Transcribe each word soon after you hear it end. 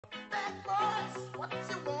Bad boys, what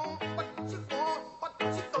you want, what you want, what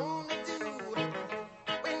you gonna do when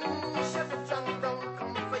Chevy John don't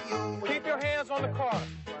come for you? Keep your hands on the car.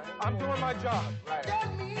 I'm doing my job.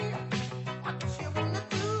 Tell me what you wanna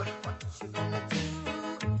do, what you gonna do.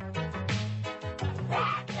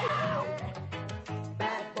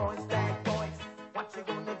 Bad boys, what you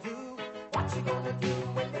gonna do? What you gonna do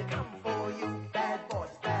when they come for you? Bad boys,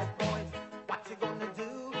 what you gonna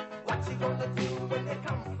do? What you gonna do when they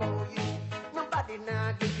come for you? Nobody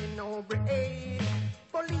now give you no break.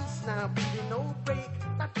 Police now give you no break.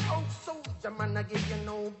 That old soldier man I give you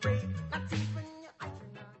no break. Not even your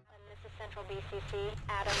astronaut. This is Central BCC.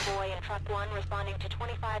 Adam Boy in Truck 1 responding to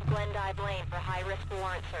 25 Glendive Lane for high-risk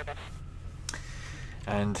warrant service.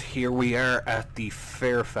 And here we are at the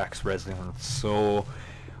Fairfax residence. So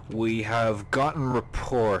we have gotten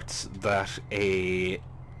reports that a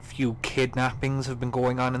few kidnappings have been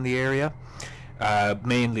going on in the area,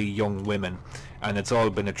 mainly young women, and it's all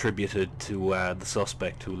been attributed to the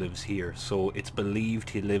suspect who lives here. So it's believed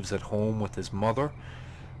he lives at home with his mother.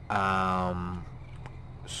 Oh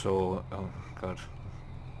god.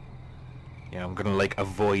 Yeah, I'm gonna like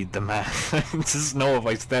avoid the man. Just know if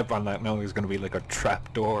I step on that now there's gonna be like a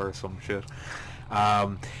trap door or some shit.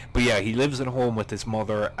 But yeah, he lives at home with his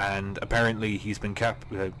mother, and apparently he's been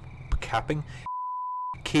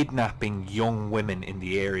kidnapping young women in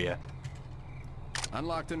the area.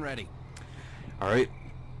 Unlocked and ready. Alright,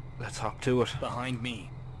 let's hop to it. Behind me.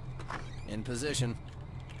 In position.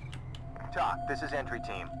 Talk, this is entry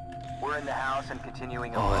team. We're in the house and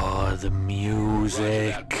continuing Oh, the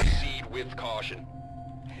music. Proceed with caution.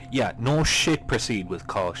 Yeah, no shit, proceed with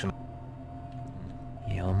caution.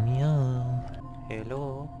 Yum yum.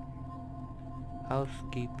 Hello.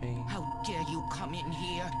 Housekeeping. How dare you come in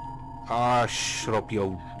here? Ah, shut up,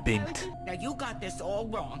 you bint. Now you got this all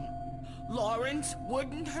wrong. Lawrence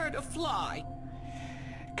wouldn't hurt a fly.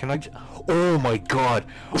 Can I oh my god.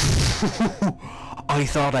 I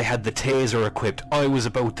thought I had the taser equipped. I was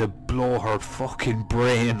about to blow her fucking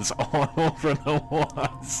brains all over the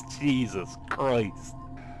walls. Jesus Christ.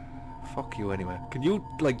 Fuck you anyway. Can you,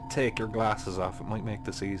 like, take your glasses off? It might make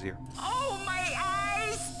this easier. Oh, my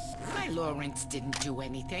eyes! My Lawrence didn't do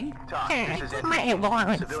anything. My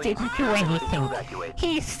Lawrence didn't do anything.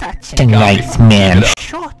 He's such a nice man.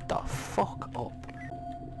 Shut the fuck up.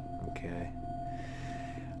 Okay.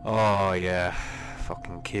 Oh yeah.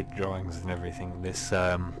 Fucking kid drawings and everything. This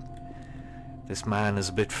man is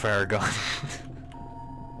a bit far gone.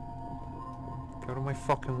 Get out of my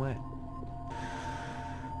fucking way.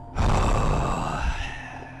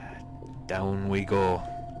 Down we go.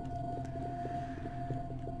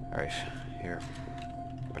 Alright, here.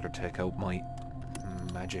 Better take out my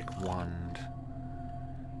magic wand.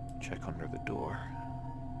 Check under the door.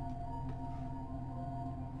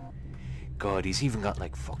 God, he's even got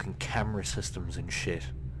like fucking camera systems and shit.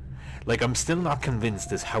 Like, I'm still not convinced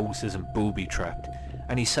this house isn't booby-trapped.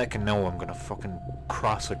 Any second now I'm gonna fucking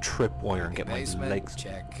cross a tripwire and get my legs...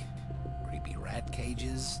 Check. Creepy rat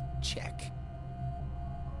cages? Check.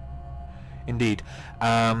 Indeed.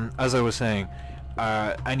 As I was saying,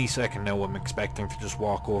 any second now I'm expecting to just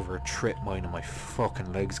walk over a trip mine and my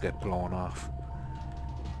fucking legs get blown off.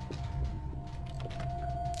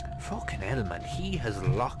 Fucking hell, man, he has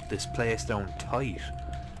locked this place down tight.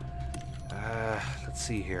 Let's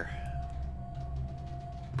see here.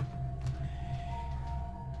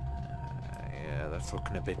 Yeah, that's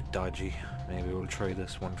looking a bit dodgy. Maybe we'll try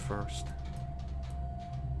this one first.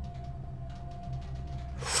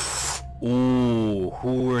 Ooh,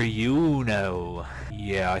 who are you now?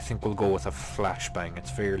 Yeah, I think we'll go with a flashbang. It's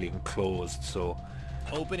fairly enclosed, so...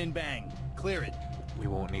 Open and bang. Clear it. we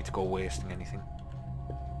won't need to go wasting anything.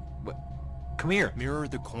 But come here. Mirror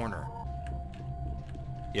the corner.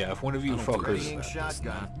 Yeah, if one of you fuckers...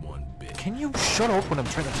 Shotgun. One bit. Can you shut up when I'm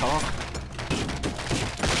trying to talk?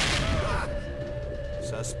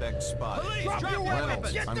 Suspect spotted. Police, drop your weapons!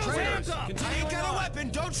 I'm Get those clear. hands up! I ain't got a weapon,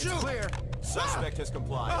 don't shoot! Clear. Suspect has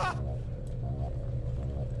complied.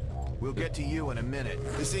 We'll get to you in a minute.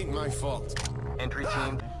 This ain't my fault. Entry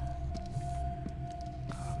team.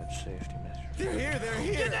 Good safety measures. They're here, they're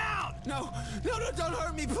here! Get out! No, no, no, don't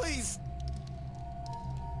hurt me, please!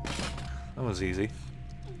 That was easy.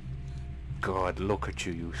 God, look at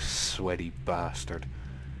you, you sweaty bastard.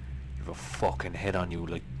 You have a fucking head on you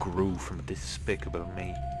like Gru from Despicable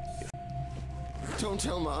Me. Don't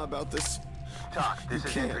tell Ma about this. Talk, this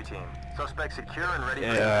is entry team. Suspect secure and ready for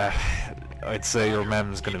Yeah, I'd say your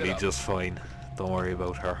mem's gonna be just fine. Don't worry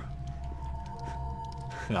about her.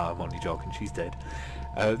 No, I'm only joking, she's dead.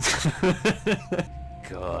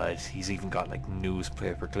 god, he's even got like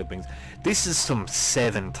newspaper clippings. This is some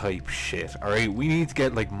Seven type shit, alright? We need to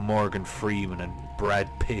get like Morgan Freeman and Brad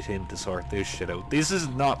Pitt in to sort this shit out. This is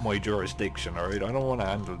not my jurisdiction, alright? I don't want to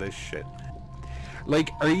handle this shit.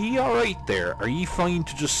 Like, are ye alright there? Are ye fine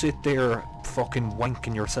to just sit there fucking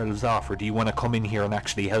wanking yourselves off, or do you want to come in here and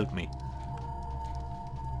actually help me?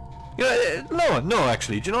 Yeah, no,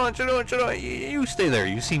 actually, do you know, you stay there,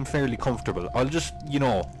 you seem fairly comfortable. I'll just, you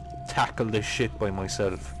know, tackle this shit by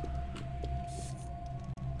myself.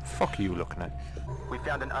 Fuck are you looking at? We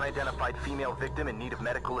found an unidentified female victim in need of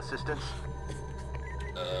medical assistance.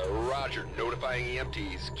 Roger. Notifying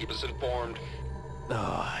EMTs. Keep us informed.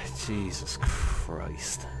 Oh, Jesus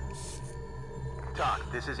Christ.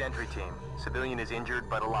 TOC, this is entry team. Civilian is injured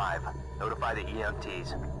but alive. Notify the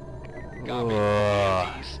EMTs. Copy.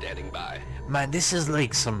 EMTs standing by. Man, this is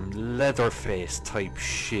like some Leatherface type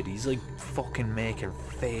shit. He's like fucking making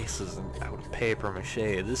faces out of paper mache.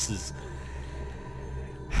 This is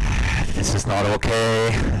not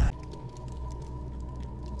okay.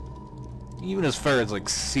 Even as far as like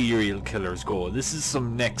serial killers go, this is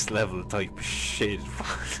some next level type shit.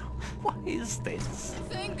 What is this?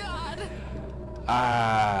 Thank God.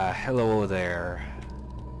 Hello there.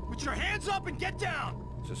 Put your hands up and get down!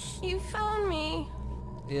 Just... You found me.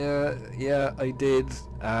 Yeah, I did.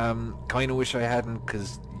 Kinda wish I hadn't,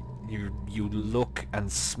 cause you look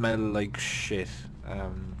and smell like shit.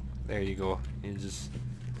 There you go. You just...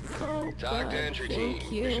 Oh, TOC to entry team.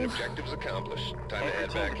 thank you. Mission objectives accomplished. Time to head Entry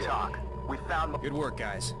team back to in. TOC. We found... Good work,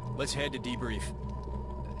 guys. Let's head to debrief.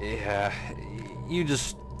 Yeah, you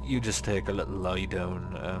just take a little lie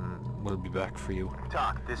down. We'll be back for you.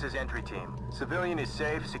 TOC, this is entry team. Civilian is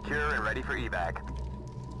safe, secure, and ready for evac.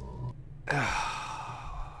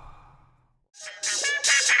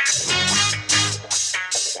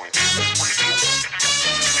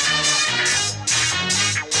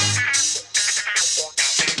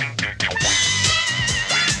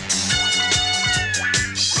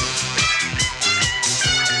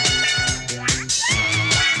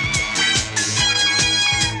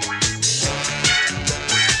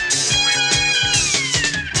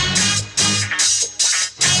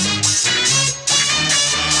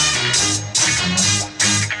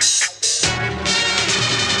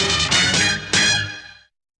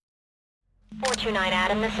 429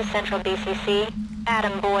 Adam, this is Central BCC.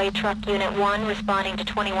 Adam Boy, Truck Unit 1, responding to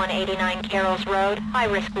 2189 Carroll's Road.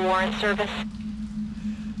 High-risk warrant service.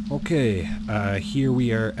 Okay, here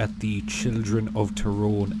we are at the Children of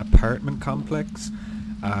Tyrone apartment complex.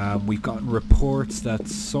 We've gotten reports that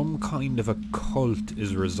some kind of a cult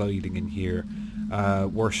is residing in here,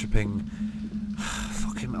 worshipping,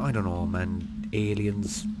 fucking, I don't know, man,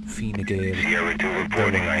 aliens, Fine Gael. Sierra 2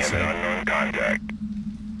 reporting I have an unknown contact.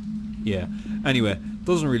 Yeah, anyway,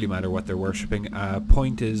 doesn't really matter what they're worshipping.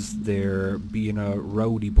 Point is, they're being a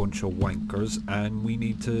rowdy bunch of wankers, and we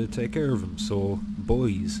need to take care of them. So,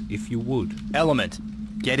 boys, if you would. Element,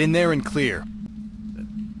 get in there and clear.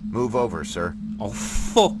 Move over, sir. Oh,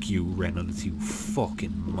 fuck you, Reynolds, you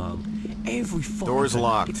fucking mug. Every fucking Door's time,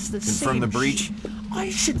 locked. it's the Confirm the same breach. shit. I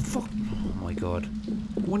should fuck... Oh my god.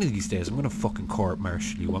 One of these days, I'm gonna fucking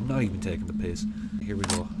court-martial you. I'm not even taking the piss. Here we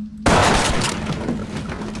go.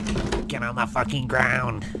 Get on the fucking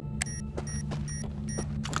ground.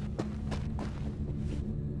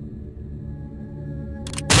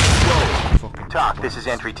 TOC, this is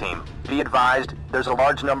entry team. Be advised, there's a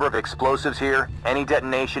large number of explosives here. Any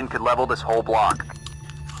detonation could level this whole block.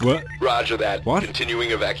 What? Roger that. What?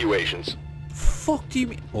 Continuing evacuations. Fuck do you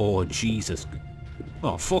mean? Oh, Jesus.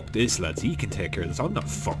 Oh, fuck this, lads. He can take care of this. I'm not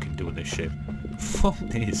fucking doing this shit. Fuck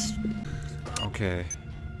this. Okay.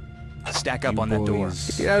 Stack up You on that door.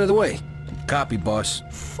 boys- Get out of the way. Copy, boss.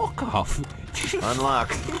 Fuck off.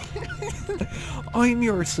 Unlock. I'm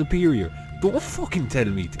your superior. Don't fucking tell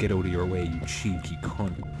me to get out of your way, you cheeky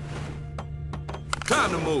cunt. Time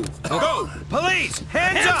to move. Go! Police!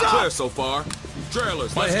 Hands up! Clear so far.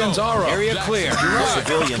 Trailers, My let's hands go. are up. Area clear.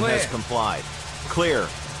 Civilian has complied. Clear.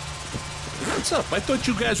 What's up? I thought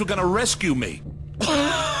you guys were gonna rescue me.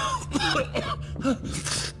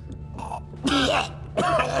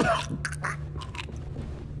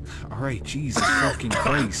 Alright, Jesus fucking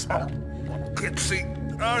Christ, man. Can't see.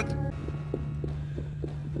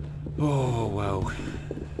 Oh, wow.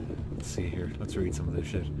 Let's see here. Let's read some of this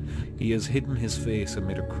shit. He has hidden his face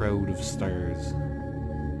amid a crowd of stars.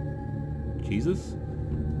 Jesus?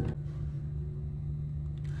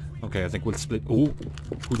 Okay, I think we'll split... Oh!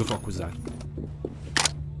 Who the fuck was that?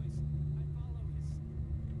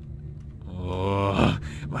 Oh,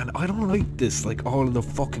 man, I don't like this. Like, all of the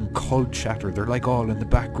fucking cult chatter, they're like all in the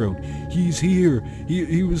background. He's here.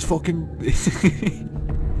 He was fucking...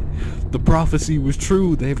 The prophecy was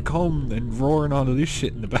true. They've come, and roaring all of this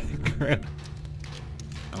shit in the background.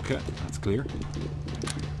 Okay, that's clear.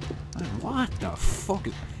 Man, what the fuck?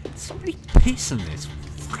 Is somebody pissing this?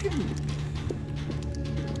 Fucking...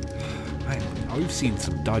 Man, I've seen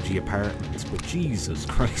some dodgy apartments, but Jesus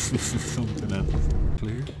Christ, this is something else.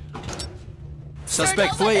 Clear?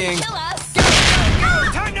 Suspect fleeing. Hands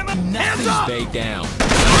up! Stay down.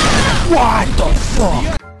 What the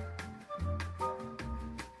fuck?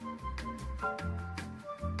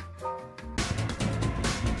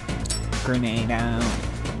 Grenade out.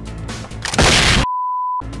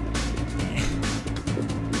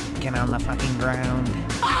 Get on the fucking ground.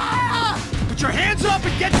 Put your hands up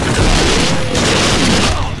and get...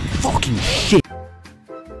 Fucking shit.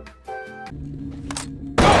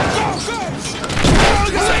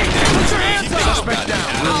 Suspect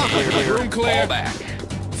down. Room clear. Fall back.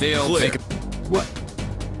 Field clear.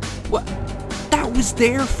 What? That was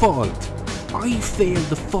their fault. I failed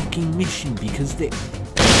the fucking mission because they...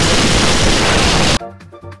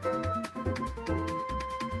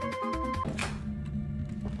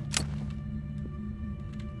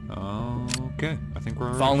 Okay, I think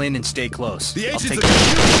we're... Fall in and stay close. The I'll agents take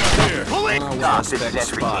are here! Pull in! Doc, this is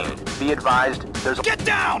entry team. Be advised, there's a... Get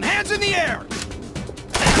down! Hands in the air!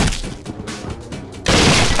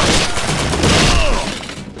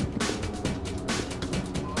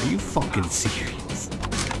 Are you fucking serious?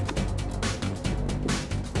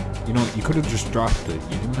 You know what, you could have just dropped it.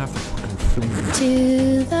 You didn't have to fucking fling it.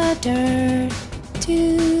 To the dirt,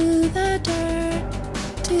 to the dirt,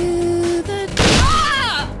 to the dirt.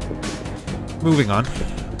 Moving on.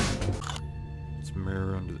 Let's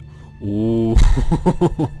mirror under the... Ooh.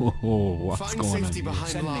 What's Find going safety on behind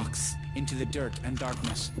Send me locks. into the dirt and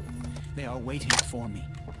darkness. They are waiting for me.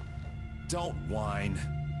 Don't whine.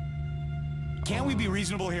 Can't we be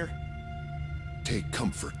reasonable here? Take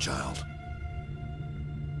comfort, child.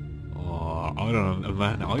 Oh, I don't know,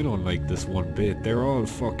 man, I don't like this one bit. They're all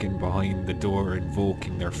fucking behind the door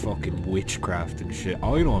invoking their fucking witchcraft and shit.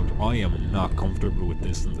 I am not comfortable with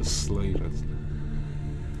this in the slightest.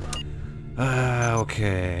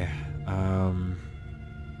 Okay.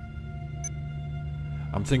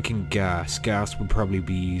 I'm thinking gas. Gas would probably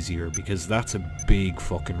be easier because that's a big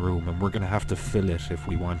fucking room and we're gonna have to fill it if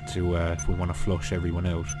we want to flush everyone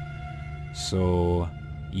out. So...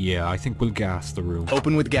 yeah, I think we'll gas the room.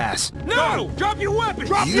 Open with gas. No! Drop your weapons!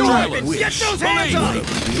 Drop your weapons! Get those hands up!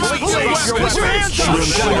 Police! Put your hands up!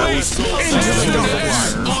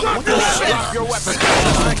 Drop your weapons!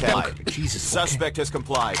 Jesus. Suspect has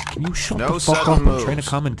complied. Can you shut No the fuck sudden up? moves. I'm trying to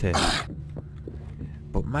commentate.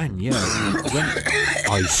 But man, yeah,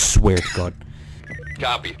 I swear to God.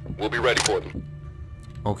 Copy. We'll be ready for them.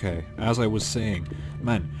 Okay, as I was saying,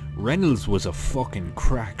 man, Reynolds was a fucking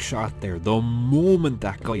crack shot there. The moment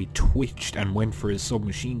that guy twitched and went for his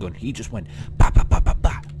submachine gun, he just went ba ba ba ba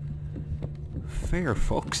ba. Fair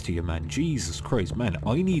fucks to you, man. Jesus Christ, man,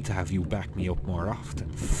 I need to have you back me up more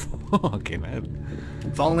often. Fucking hell.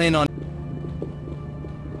 Fall in on...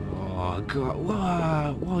 Oh God,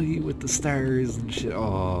 why are you with the stars and shit?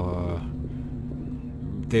 Oh,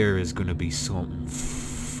 there is gonna be something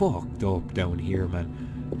fucked up down here, man.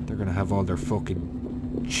 They're gonna have all their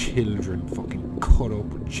fucking children fucking cut up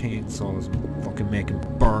with chainsaws and fucking making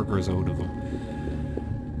burgers out of them.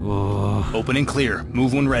 Oh. Open and clear.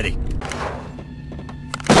 Move when ready.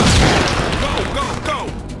 Go!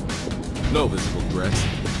 No visible threats.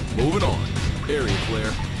 Moving on. Area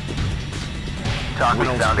clear. Doc, we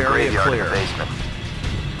Reynolds, found a area graveyard in clear. the basement.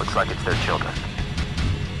 Looks like it's their children.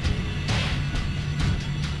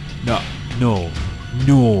 No.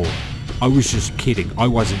 I was just kidding. I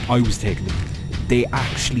wasn't. I was taking them. They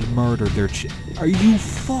actually murdered their Are you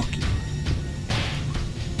fucking...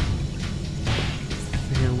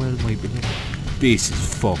 Farewell, my beloved. This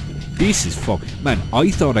is fuck. Man,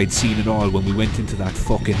 I thought I'd seen it all when we went into that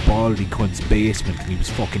fucking baldy cunt's basement and he was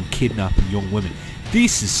fucking kidnapping young women.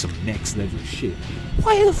 This is some next level shit.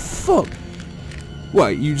 Why the fuck?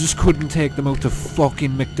 What, you just couldn't take them out to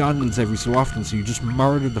fucking McDonald's every so often, so you just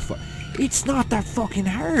murdered the It's not that fucking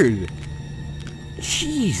hard.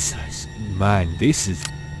 Jesus. Man, this is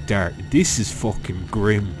dark. This is fucking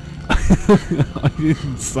grim. I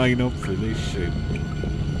didn't sign up for this shit.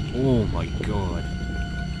 Oh my God.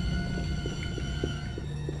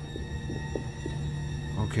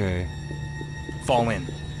 Okay. Fall in.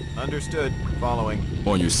 Understood. Following.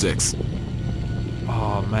 On your 6.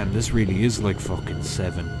 Oh man, this really is like fucking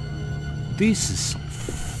 7. This is some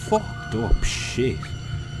fucked up shit.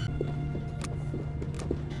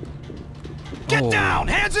 Get down!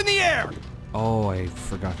 Hands in the air! Oh, I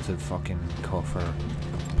forgot to fucking cuff her.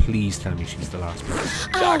 Please tell me she's the last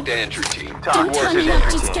person. Dock to entry team. Don't Towards tell me his that.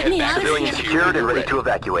 entry Just team. get me Head back out of to here. HQ Secured when and ready you're to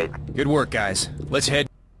evacuate. Good work, guys. Let's head.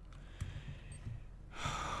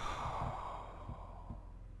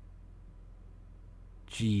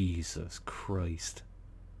 Jesus Christ.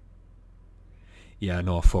 Yeah,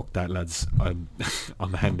 no, fuck that, lads. I'm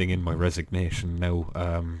I'm handing in my resignation now.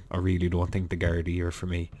 I really don't think the Gardaí are for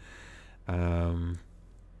me.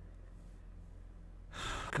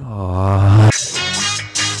 God.